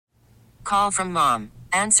call from mom.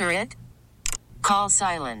 Answer it. Call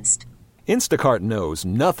silenced. Instacart knows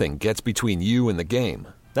nothing gets between you and the game.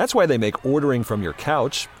 That's why they make ordering from your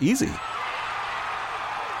couch easy.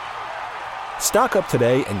 Stock up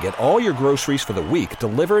today and get all your groceries for the week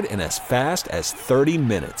delivered in as fast as 30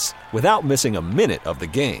 minutes without missing a minute of the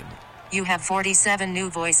game. You have 47 new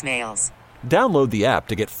voicemails. Download the app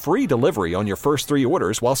to get free delivery on your first 3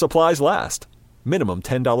 orders while supplies last. Minimum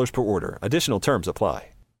 $10 per order. Additional terms apply.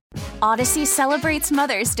 Odyssey celebrates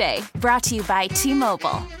Mother's Day, brought to you by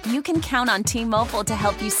T-Mobile. You can count on T-Mobile to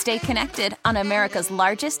help you stay connected on America's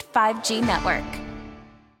largest 5G network.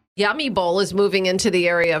 Yummy Bowl is moving into the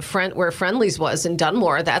area of where Friendly's was in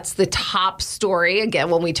Dunmore. That's the top story. Again,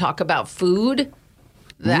 when we talk about food.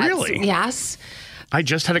 Really? Yes. I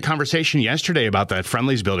just had a conversation yesterday about that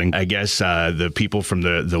Friendly's building. I guess the people from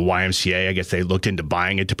the YMCA, I guess they looked into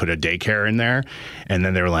buying it to put a daycare in there. And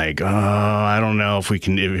then they were like, oh, I don't know if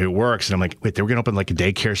it works. And I'm like, wait, they were going to open like a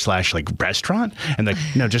daycare / like restaurant? And like,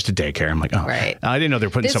 no, just a daycare. I'm like, oh, right. I didn't know they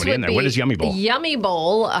were putting somebody in there. What is Yummy Bowl? Yummy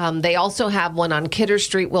Bowl. They also have one on Kidder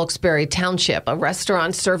Street, Wilkes-Barre Township, a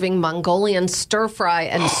restaurant serving Mongolian stir fry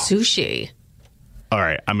and sushi. All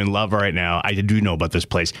right, I'm in love right now. I do know about this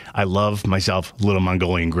place. I love myself Little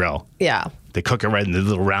Mongolian Grill. Yeah. They cook it right in the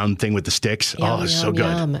little round thing with the sticks. Yum, it's yum, so good.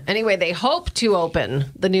 Yum. Anyway, they hope to open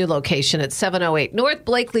the new location at 708 North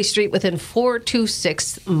Blakely Street within 4 to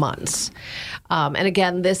 6 months. And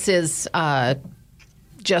again, this is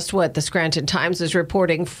just what the Scranton Times is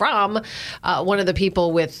reporting from one of the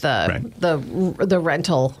people with the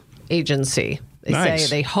rental agency. They say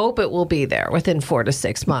they hope it will be there within 4 to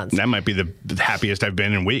 6 months. That might be the happiest I've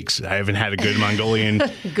been in weeks. I haven't had a good Mongolian.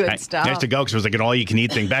 Good stuff. I used to go because it was like an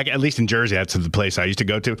all-you-can-eat thing. Back, at least in Jersey, that's the place I used to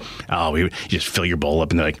go to. Oh, you just fill your bowl up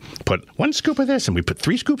and they like put 1 scoop of this and we put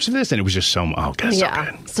 3 scoops of this. And it was just so good.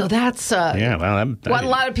 So that's what a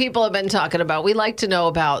lot of people have been talking about. We like to know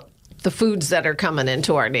about the foods that are coming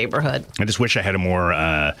into our neighborhood. I just wish I had a more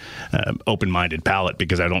open-minded palate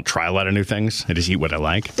because I don't try a lot of new things. I just eat what I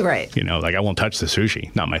like. Right. You know, like I won't touch the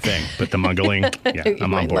sushi. Not my thing. But the Mongolian,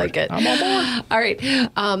 I'm on board. Like it. I'm on board. All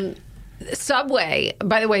right. Subway,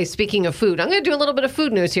 by the way, speaking of food, I'm going to do a little bit of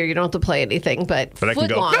food news here. You don't have to play anything, but I can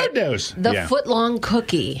go food news. The footlong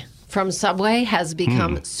cookie from Subway has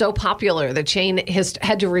become so popular, the chain has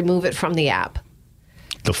had to remove it from the app.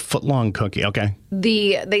 The footlong cookie, okay.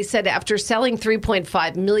 They said after selling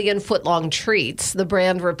 3.5 million footlong treats, the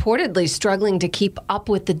brand reportedly struggling to keep up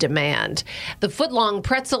with the demand. The footlong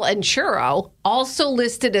pretzel and churro also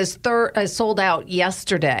listed as sold out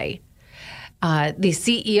yesterday. The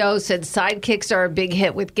CEO said sidekicks are a big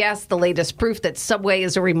hit with guests, the latest proof that Subway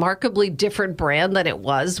is a remarkably different brand than it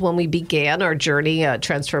was when we began our journey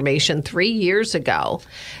transformation 3 years ago.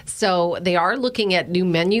 So they are looking at new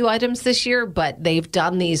menu items this year, but they've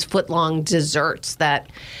done these footlong desserts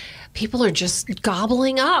that people are just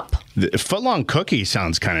gobbling up. The footlong cookie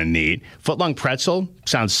sounds kind of neat. Footlong pretzel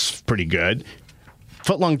sounds pretty good.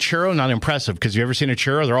 Footlong churro, not impressive, because you ever seen a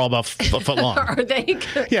churro? They're all about a foot long. Are they?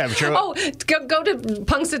 Yeah, churro. Oh, go to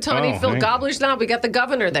Punxsutawney Phil Gobbler's now. We got the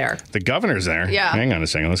governor there. The governor's there? Yeah. Hang on a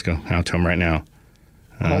second. Let's go out to him right now.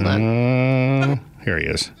 Hold on. Here he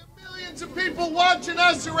is. Millions of people watching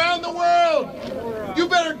us around the world. You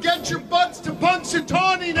better get your butts to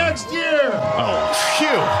Punxsutawney next year. Oh, phew.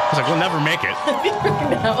 I was like, we'll never make it.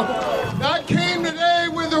 No. I came today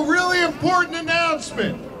with a really important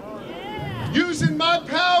announcement. Using my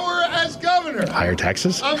power as governor, higher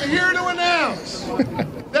taxes? I'm here to announce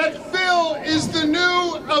that Phil is the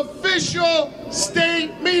new official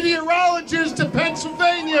state meteorologist of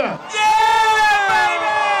Pennsylvania. Yeah,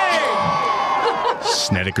 baby!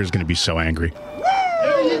 Snedeker's going to be so angry.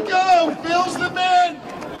 There you go. Phil's the man.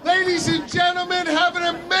 Ladies and gentlemen, have an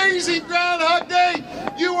amazing Groundhog Day.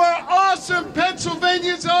 You are awesome.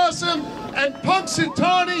 Pennsylvania's awesome. And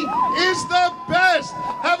Punxsutawney is the best.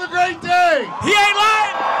 Have a great day. He ain't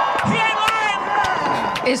lying. He ain't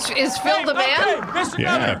lying. Is Phil the man? Okay, Mr.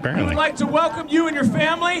 Governor, apparently. we would like to welcome you and your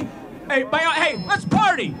family. Hey, let's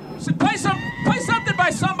party. So play something by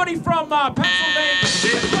somebody from Pennsylvania.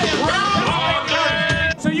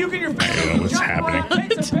 So you and your family can jump around,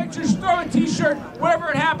 take some pictures, throw a T-shirt, wherever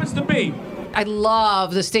it happens to be. I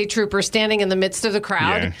love the state trooper standing in the midst of the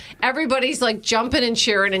crowd. Yeah. Everybody's like jumping and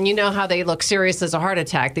cheering, and you know how they look serious as a heart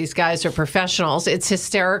attack. These guys are professionals. It's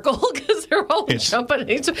hysterical because they're all jumping.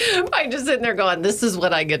 I'm just sitting there going, "This is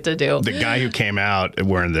what I get to do." The guy who came out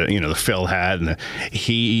wearing the Phil hat, and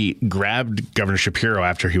he grabbed Governor Shapiro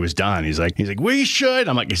after he was done. He's like, we should.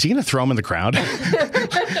 I'm like, is he going to throw him in the crowd?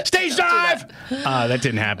 Stage dive. That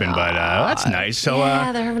didn't happen, but that's nice. So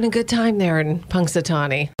yeah, they're having a good time there in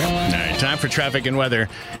Punxsutawney. Nice. Time for traffic and weather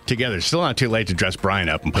together. Still not too late to dress Brian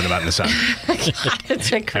up and put him out in the sun.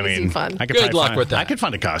 It's a crazy fun. Good luck with that. I could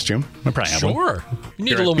find a costume. I'll probably have one. Sure. You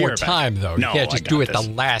need a little more time, though. You can't just do it the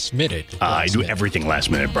last minute. I do everything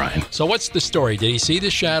last minute, Brian. So what's the story? Did he see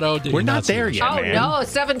the shadow? We're not there yet, man. Oh, no.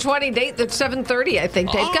 7:20. It's 7:30, I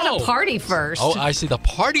think. They've got a party first. Oh, I see. The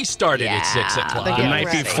party started at 6 o'clock. The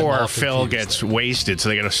night before, Phil gets wasted, so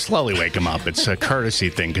they got to slowly wake him up. It's a courtesy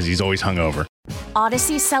thing because he's always hungover.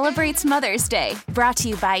 Odyssey celebrates Mother's Day, brought to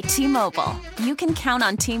you by T-Mobile. You can count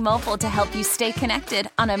on T-Mobile to help you stay connected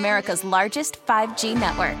on America's largest 5G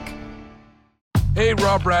network. Hey,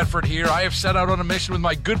 Rob Bradford here. I have set out on a mission with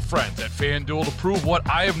my good friends at FanDuel to prove what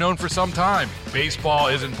I have known for some time. Baseball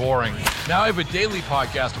isn't boring. Now I have a daily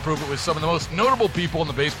podcast to prove it with some of the most notable people in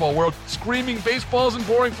the baseball world, screaming baseball isn't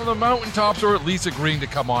boring from the mountaintops, or at least agreeing to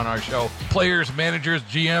come on our show. Players, managers,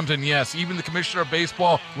 GMs, and yes, even the commissioner of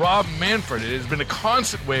baseball, Rob Manfred. It has been a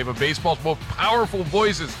constant wave of baseball's most powerful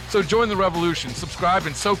voices. So join the revolution. Subscribe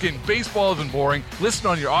and soak in Baseball Isn't Boring. Listen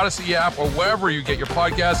on your Odyssey app or wherever you get your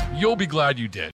podcasts. You'll be glad you did.